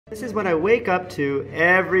This is what I wake up to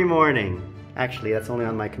every morning. Actually, that's only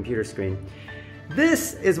on my computer screen.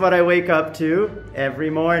 This is what I wake up to every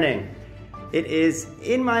morning. It is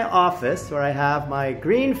in my office where I have my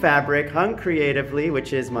green fabric hung creatively,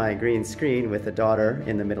 which is my green screen with a daughter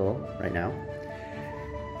in the middle right now.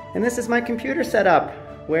 And this is my computer setup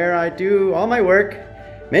where I do all my work,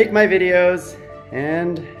 make my videos,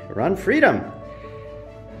 and run Freedom.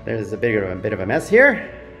 There's a bit of a mess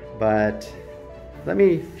here, but let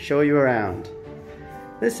me show you around.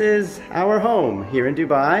 This is our home here in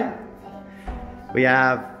Dubai. We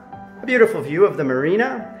have a beautiful view of the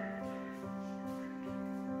marina,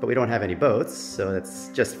 but we don't have any boats, so it's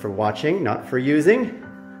just for watching, not for using.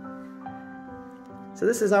 So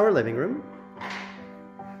this is our living room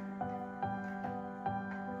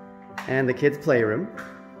and the kids' playroom.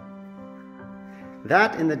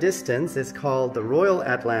 That in the distance is called the Royal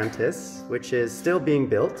Atlantis, which is still being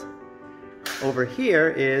built. Over here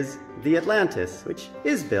is the Atlantis, which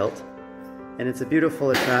is built, and it's a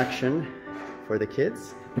beautiful attraction for the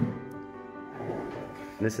kids.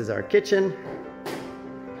 And this is our kitchen,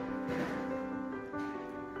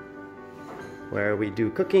 where we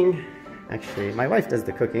do cooking. Actually, my wife does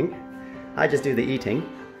the cooking. I just do the eating.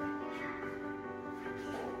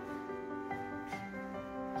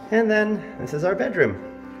 And then this is our bedroom.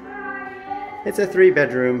 It's a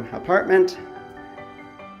 3-bedroom apartment.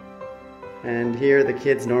 And here the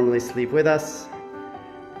kids normally sleep with us.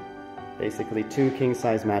 Basically 2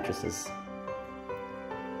 king-size mattresses.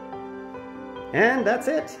 And that's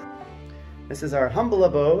it. This is our humble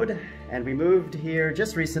abode, and we moved here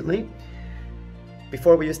just recently.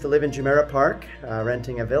 Before we used to live in Jumeirah Park,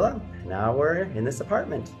 renting a villa. Now we're in this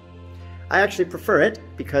apartment. I actually prefer it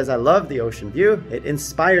because I love the ocean view. It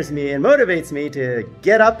inspires me and motivates me to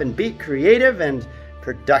get up and be creative and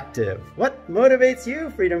productive. What motivates you,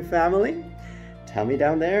 Freedom Family? Tell me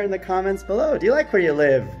down there in the comments below. Do you like where you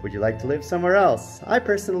live? Would you like to live somewhere else? I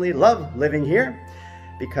personally love living here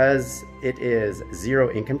because it is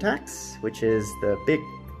 0 income tax, which is the big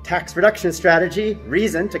tax reduction strategy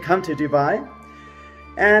reason to come to Dubai.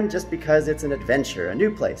 And just because it's an adventure, a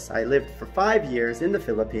new place. I lived for 5 years in the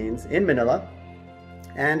Philippines, in Manila,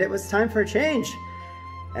 and it was time for a change.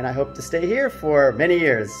 And I hope to stay here for many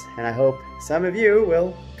years, and I hope some of you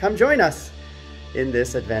will come join us in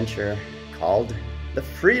this adventure called the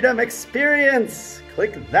Freedom Experience.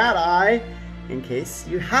 Click that eye in case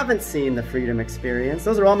you haven't seen the Freedom Experience.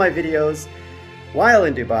 Those are all my videos while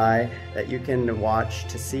in Dubai that you can watch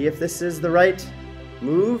to see if this is the right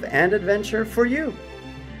move and adventure for you.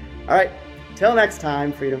 All right, till next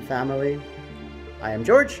time, Freedom Family. I am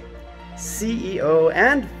George, CEO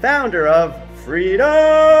and founder of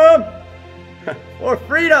Freedom for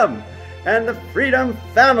Freedom and the Freedom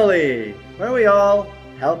Family, where we all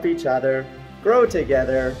help each other grow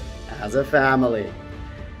together as a family.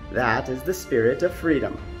 That is the spirit of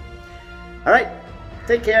freedom. All right,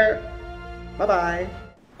 take care. Bye-bye.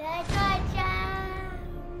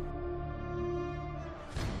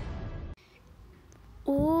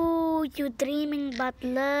 Ooh, you dreaming about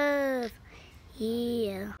love.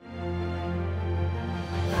 Yeah.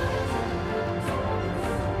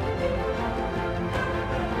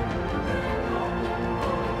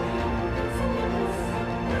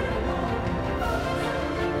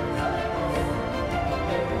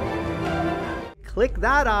 Click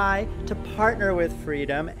that eye to partner with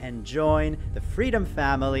Freedom and join the Freedom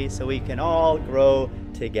Family so we can all grow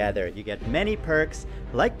together. You get many perks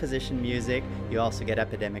like position music, you also get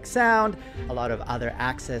Epidemic Sound, a lot of other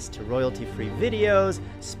access to royalty-free videos,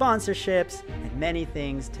 sponsorships, and many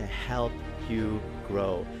things to help you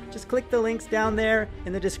grow. Just click the links down there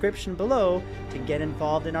in the description below to get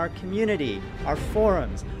involved in our community, our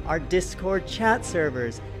forums, our Discord chat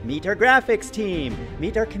servers, meet our graphics team,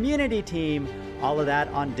 meet our community team, all of that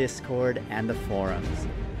on Discord and the forums.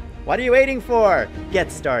 What are you waiting for?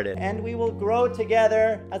 Get started. And we will grow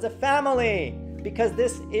together as a family because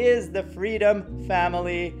this is the Freedom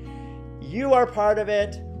Family. You are part of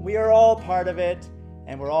it, we are all part of it,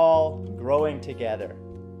 and we're all growing together.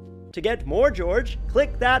 To get more George,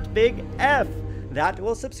 click that big F. That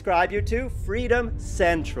will subscribe you to Freedom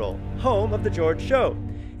Central, home of The George Show.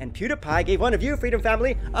 And PewDiePie gave one of you, Freedom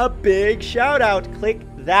Family, a big shout out. Click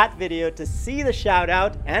that video to see the shout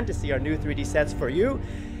out and to see our new 3D sets for you.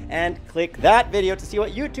 And click that video to see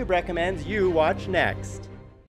what YouTube recommends you watch next.